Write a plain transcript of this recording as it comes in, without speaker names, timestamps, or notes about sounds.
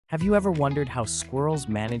Have you ever wondered how squirrels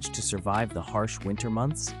manage to survive the harsh winter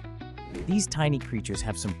months? These tiny creatures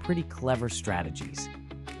have some pretty clever strategies.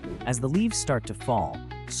 As the leaves start to fall,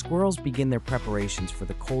 squirrels begin their preparations for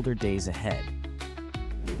the colder days ahead.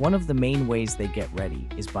 One of the main ways they get ready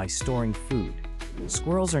is by storing food.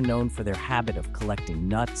 Squirrels are known for their habit of collecting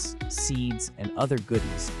nuts, seeds, and other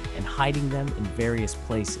goodies and hiding them in various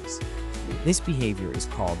places. This behavior is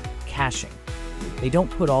called caching. They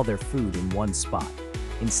don't put all their food in one spot.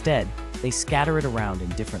 Instead, they scatter it around in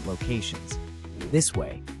different locations. This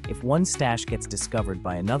way, if one stash gets discovered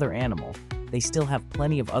by another animal, they still have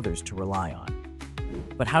plenty of others to rely on.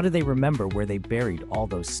 But how do they remember where they buried all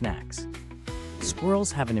those snacks?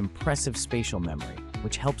 Squirrels have an impressive spatial memory,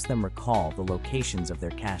 which helps them recall the locations of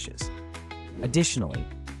their caches. Additionally,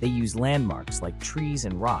 they use landmarks like trees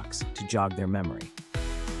and rocks to jog their memory.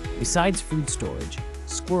 Besides food storage,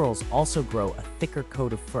 squirrels also grow a thicker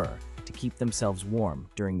coat of fur to keep themselves warm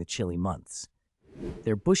during the chilly months.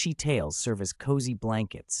 Their bushy tails serve as cozy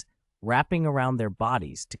blankets, wrapping around their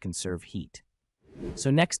bodies to conserve heat.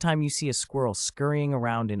 So next time you see a squirrel scurrying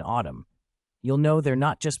around in autumn, you'll know they're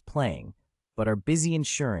not just playing, but are busy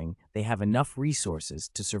ensuring they have enough resources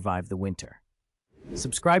to survive the winter.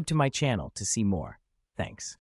 Subscribe to my channel to see more. Thanks.